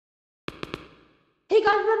Hey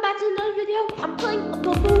guys, welcome back to another video. I'm playing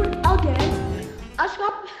baboon again. I just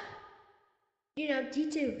got,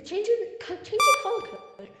 D2. Change the color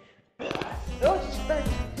code. Oh, it's just burnt.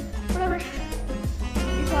 Whatever. Be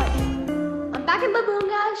quiet. I'm back in baboon,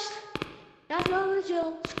 guys. That's no the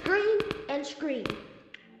drill. Scream and scream.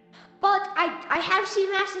 But I have seen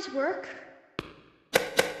Max's work.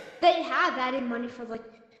 They have added money for like.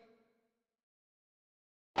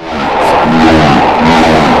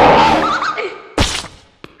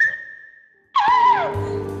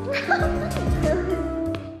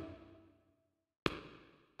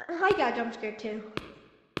 I got jump scared too.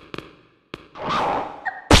 Oh,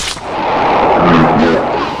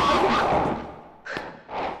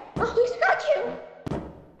 he's got you.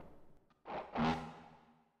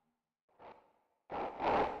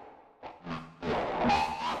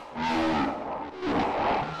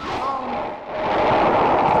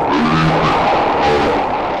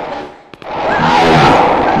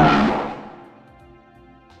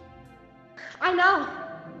 I know.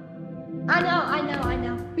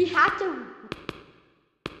 We have to.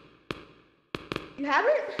 You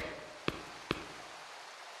haven't?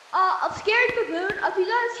 I'm scared baboon. If you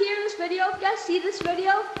guys hear this video, if you guys see this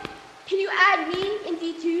video, can you add me in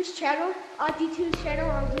D2's channel? D2's channel,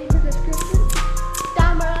 I'll leave in the description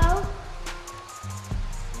down below.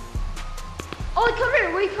 Oh, wait, come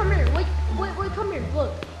here. Wait, come here. Wait, come here.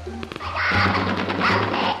 Look.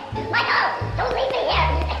 Michael, don't leave me here.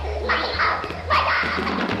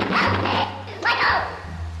 Michael.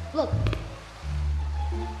 Look.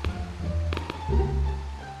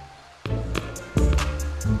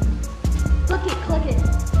 Click it.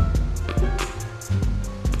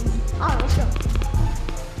 Alright, let's go.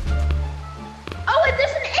 Oh, wait,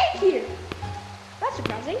 there's an egg here. That's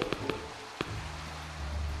surprising.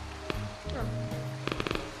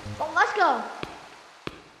 Oh, let's go.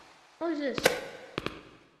 What is this?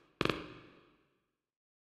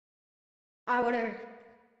 Alright, whatever.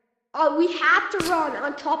 Oh, we have to run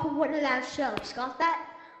on top of one of that shelves. Got that?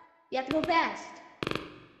 You have to go fast.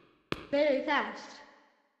 Very fast.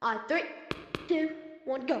 3, 2,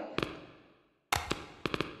 1, go.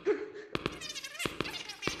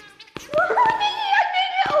 I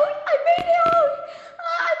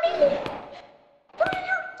made it. Come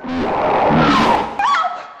here. No!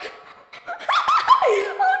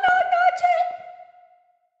 Oh no, not yet.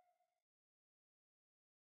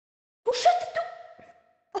 Oh, shut the door.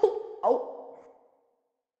 Oh.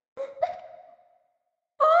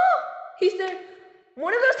 Oh, he's there.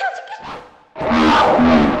 One of those times.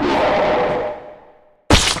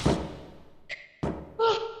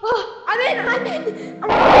 I'm in. Oh,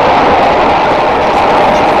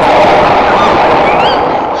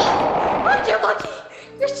 you're lucky.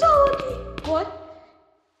 You're so lucky.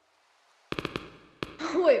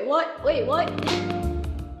 What? Wait, what?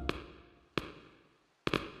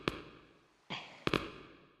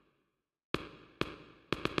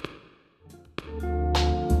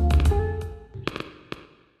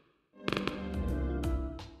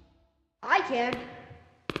 I can.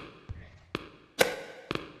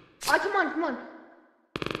 Oh, come on.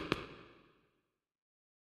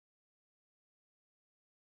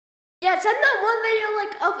 Yeah, send that one video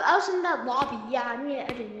like of us in that lobby. Yeah, I need to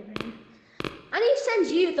edit it, man. I need to send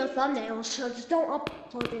you the thumbnails, so just don't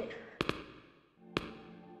upload it.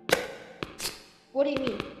 What do you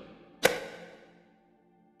mean?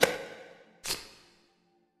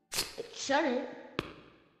 It shouldn't.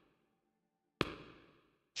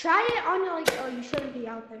 Try it on your, like, oh, you shouldn't be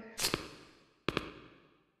out there.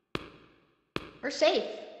 We're safe.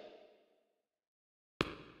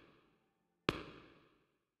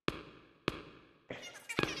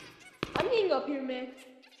 I'm getting up here, man.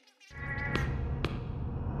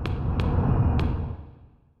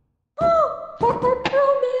 Oh, bro, man.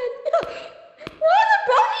 What the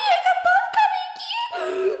brownie is above coming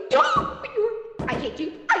here? Don't. I hate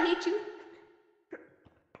you.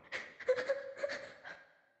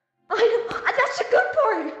 I know. That's the good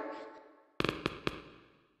part.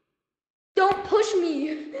 Don't push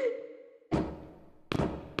me.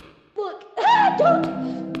 Look. Don't.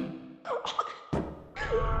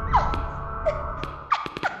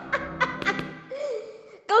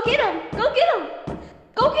 Go get him. Go get him.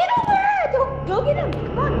 Go get him.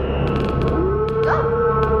 Come on. Go.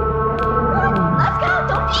 Let's go.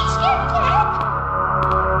 Don't be scared, kid.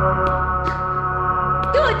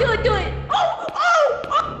 Do it.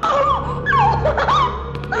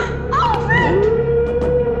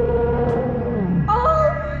 Oh,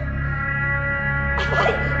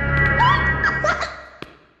 frick.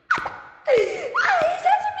 He's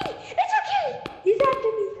after me. It's okay. He's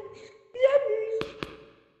after me.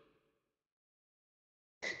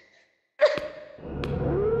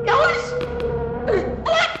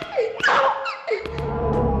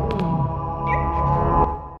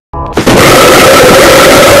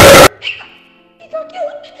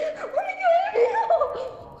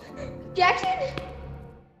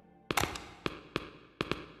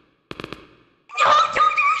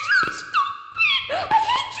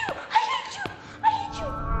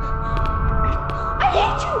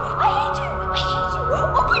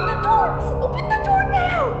 Open the door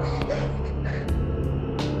now!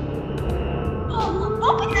 Oh,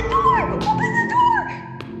 open the door! Open the door!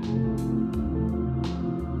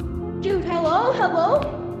 Dude, hello? Hello?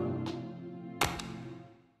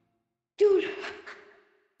 Dude.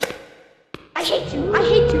 I hate you. I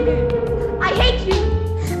hate you, man. I hate you.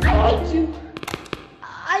 I hate you.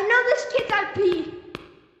 I know this kid got pee.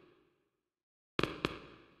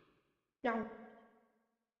 No.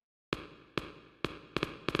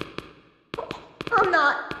 I'm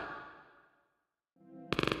not.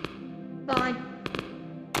 Fine.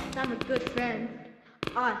 I'm a good friend.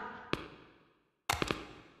 I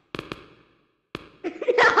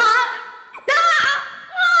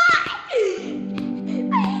hate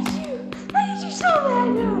you. I hate you so bad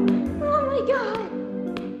now. Oh my god.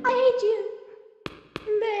 I hate you.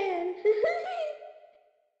 Man.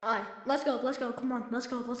 Alright, let's go. Come on, let's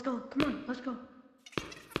go. Come on, let's go.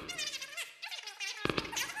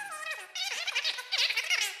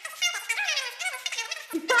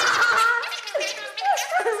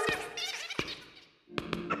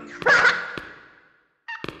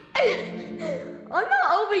 I'm not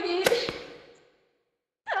opening it.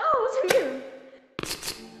 Oh, it's here.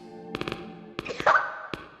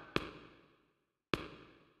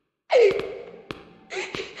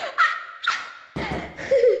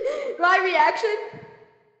 My reaction?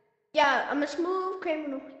 Yeah, I'm a smooth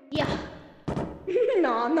criminal. Yeah.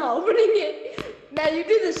 No, I'm not opening it. Man, you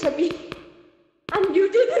do this to me.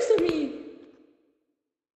 You do this to me.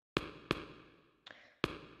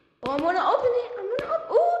 Oh, I'm gonna open it.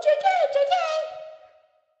 Ooh, JK.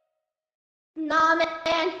 Nah, man.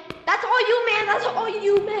 That's all you, man. That's all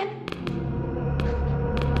you, man.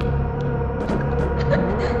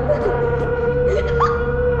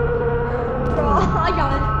 Bro, I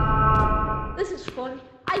got it. This is fun.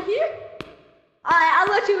 I hear. I'll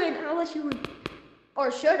let you in.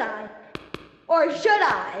 Or should I?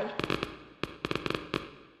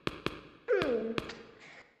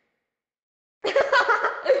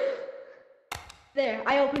 There,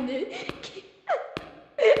 I opened it.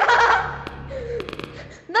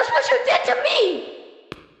 That's what you did to me!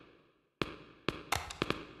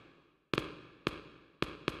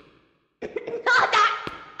 Not that!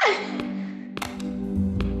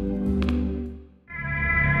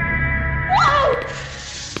 Whoa!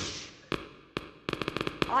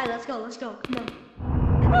 Alright, let's go, come on.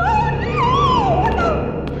 Oh no!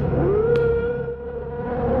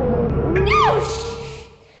 No!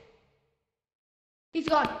 He's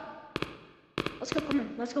gone. Let's go, come on,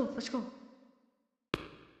 let's go. Let's go,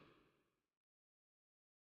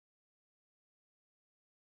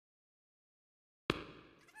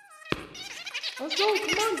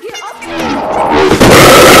 come on, get up here!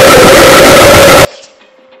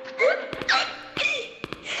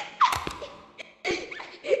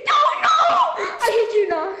 No! I hate you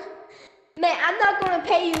now. Man, I'm not gonna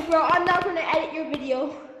pay you, bro. I'm not gonna edit your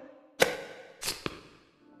video.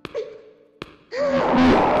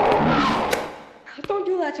 Don't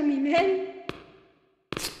do that to me, man.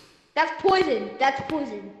 That's poison.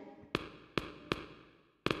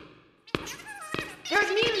 There's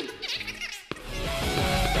me.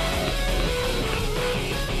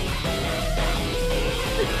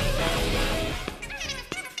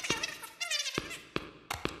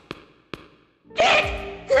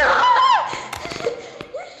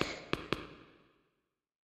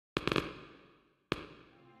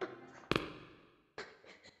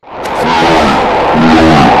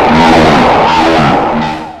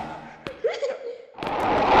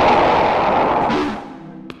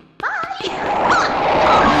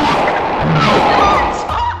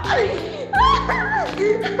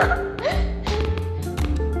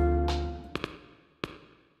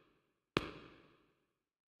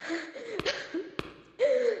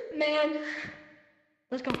 Man,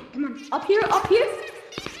 let's go. Come on, up here.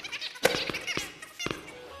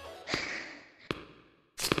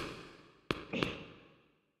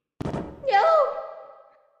 Yo.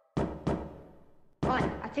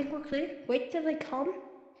 Alright, I think we're clear. Wait till they come.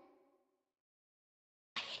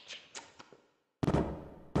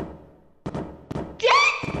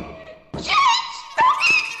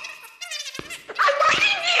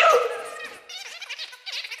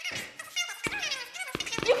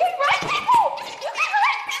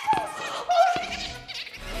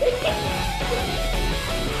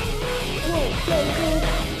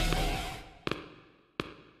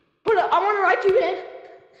 Hold up, I want to ride you in.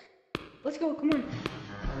 Let's go, come on.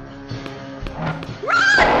 Run!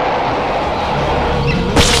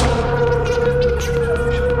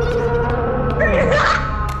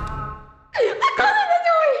 I got in the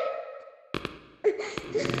door!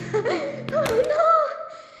 Oh no!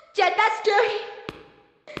 Jet, that's scary.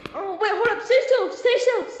 Oh, wait, hold up. Stay still. Stay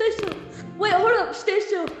still. Stay still. Wait, hold up. Stay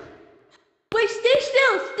still. Wait, stay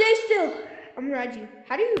still. Stay still. I'm gonna ride you.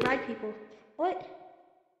 How do you ride people? What?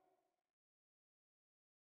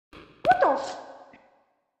 What the f?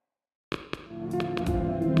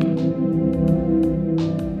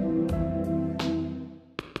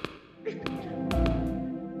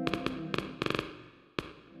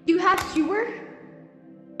 Do you have sewer?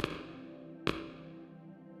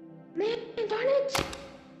 Man, darn it.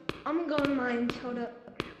 I'm gonna go in mine. Hold up.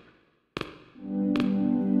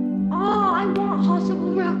 Oh, I want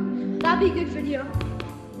Hospital Route. That'd be a good video.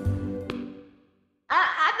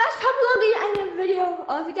 That's probably gonna be the end of the video.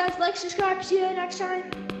 If you guys like, subscribe. See you next time.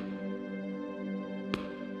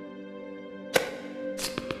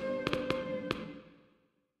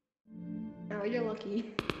 Oh, you're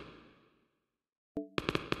lucky.